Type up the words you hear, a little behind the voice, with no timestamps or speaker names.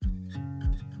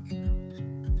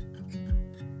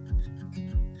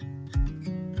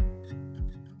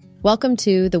Welcome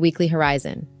to The Weekly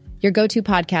Horizon, your go-to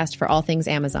podcast for all things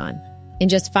Amazon. In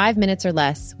just 5 minutes or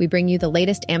less, we bring you the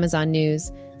latest Amazon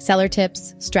news, seller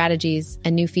tips, strategies,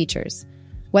 and new features.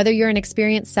 Whether you're an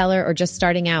experienced seller or just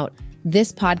starting out,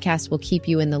 this podcast will keep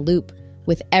you in the loop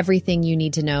with everything you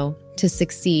need to know to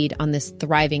succeed on this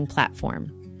thriving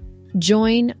platform.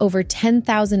 Join over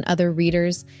 10,000 other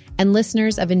readers and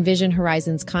listeners of Envision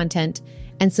Horizon's content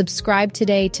and subscribe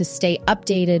today to stay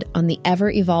updated on the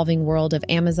ever-evolving world of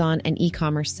Amazon and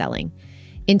e-commerce selling.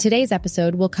 In today's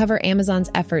episode, we'll cover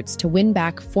Amazon's efforts to win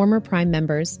back former Prime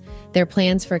members, their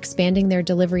plans for expanding their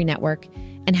delivery network,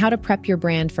 and how to prep your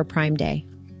brand for Prime Day.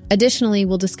 Additionally,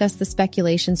 we'll discuss the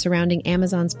speculation surrounding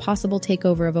Amazon's possible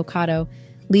takeover of Ocado,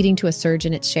 leading to a surge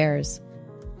in its shares.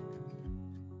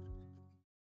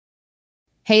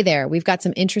 Hey there, we've got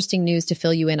some interesting news to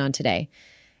fill you in on today.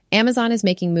 Amazon is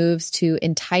making moves to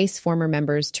entice former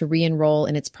members to re-enroll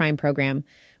in its Prime program,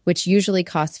 which usually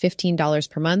costs $15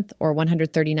 per month or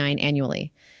 $139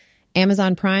 annually.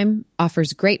 Amazon Prime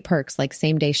offers great perks like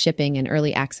same-day shipping and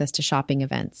early access to shopping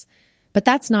events. But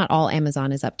that's not all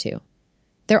Amazon is up to.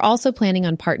 They're also planning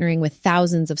on partnering with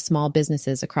thousands of small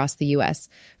businesses across the U.S.,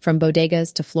 from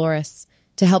bodegas to florists,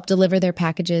 to help deliver their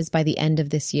packages by the end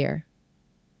of this year.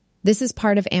 This is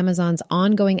part of Amazon's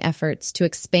ongoing efforts to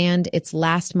expand its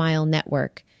last-mile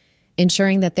network,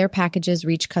 ensuring that their packages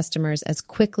reach customers as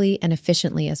quickly and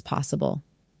efficiently as possible.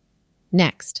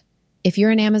 Next, if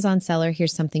you're an Amazon seller,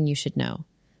 here's something you should know.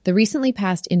 The recently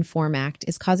passed Inform Act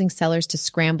is causing sellers to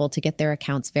scramble to get their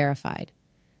accounts verified.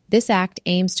 This act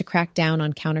aims to crack down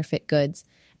on counterfeit goods,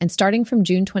 and starting from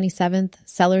June 27th,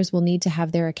 sellers will need to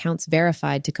have their accounts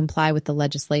verified to comply with the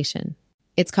legislation.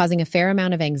 It's causing a fair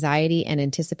amount of anxiety and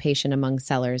anticipation among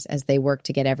sellers as they work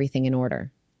to get everything in order.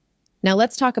 Now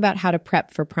let's talk about how to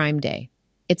prep for Prime Day.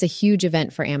 It's a huge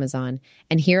event for Amazon,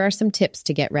 and here are some tips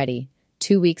to get ready.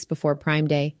 2 weeks before Prime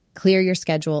Day, clear your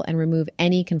schedule and remove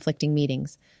any conflicting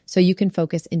meetings so you can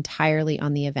focus entirely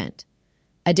on the event.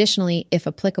 Additionally, if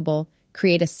applicable,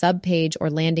 create a sub-page or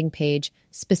landing page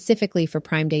specifically for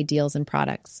Prime Day deals and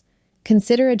products.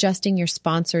 Consider adjusting your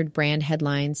sponsored brand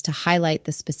headlines to highlight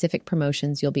the specific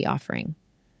promotions you'll be offering.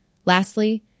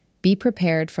 Lastly, be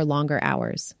prepared for longer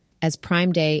hours, as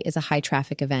Prime Day is a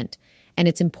high-traffic event, and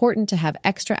it's important to have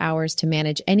extra hours to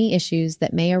manage any issues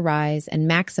that may arise and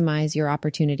maximize your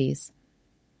opportunities.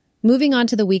 Moving on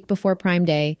to the week before Prime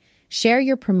Day, share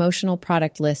your promotional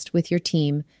product list with your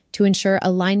team to ensure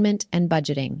alignment and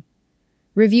budgeting.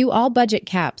 Review all budget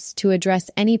caps to address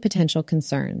any potential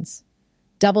concerns.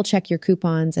 Double-check your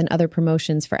coupons and other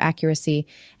promotions for accuracy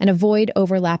and avoid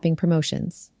overlapping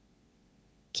promotions.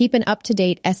 Keep an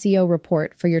up-to-date SEO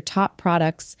report for your top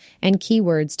products and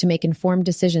keywords to make informed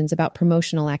decisions about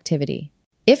promotional activity.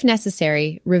 If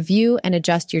necessary, review and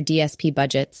adjust your DSP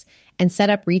budgets and set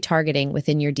up retargeting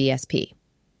within your DSP.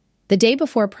 The day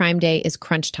before Prime Day is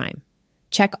crunch time.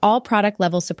 Check all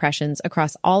product-level suppressions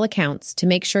across all accounts to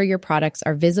make sure your products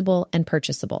are visible and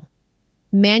purchasable.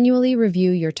 Manually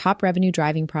review your top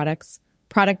revenue-driving products,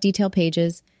 product detail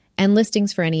pages, and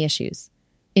listings for any issues.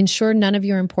 Ensure none of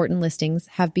your important listings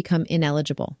have become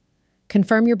ineligible.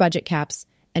 Confirm your budget caps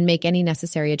and make any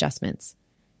necessary adjustments.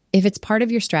 If it's part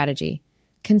of your strategy,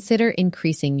 consider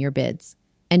increasing your bids.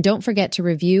 And don't forget to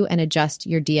review and adjust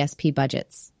your DSP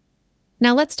budgets.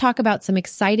 Now let's talk about some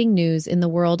exciting news in the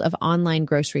world of online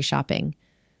grocery shopping.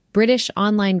 British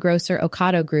online grocer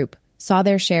Ocado Group saw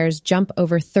their shares jump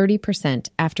over 30%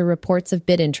 after reports of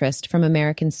bid interest from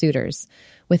American suitors,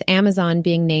 with Amazon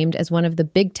being named as one of the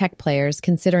big tech players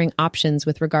considering options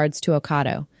with regards to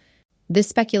Ocado. This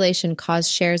speculation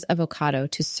caused shares of Ocado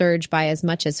to surge by as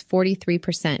much as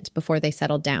 43% before they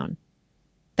settled down.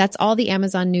 That's all the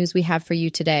Amazon news we have for you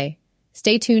today.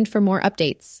 Stay tuned for more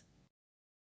updates.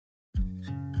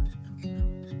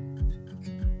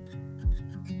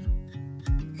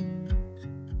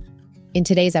 In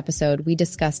today's episode, we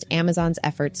discussed Amazon's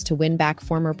efforts to win back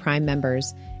former Prime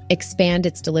members, expand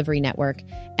its delivery network,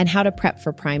 and how to prep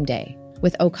for Prime Day,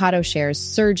 with Ocado shares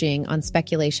surging on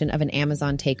speculation of an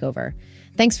Amazon takeover.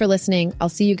 Thanks for listening. I'll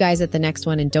see you guys at the next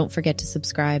one, and don't forget to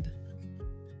subscribe.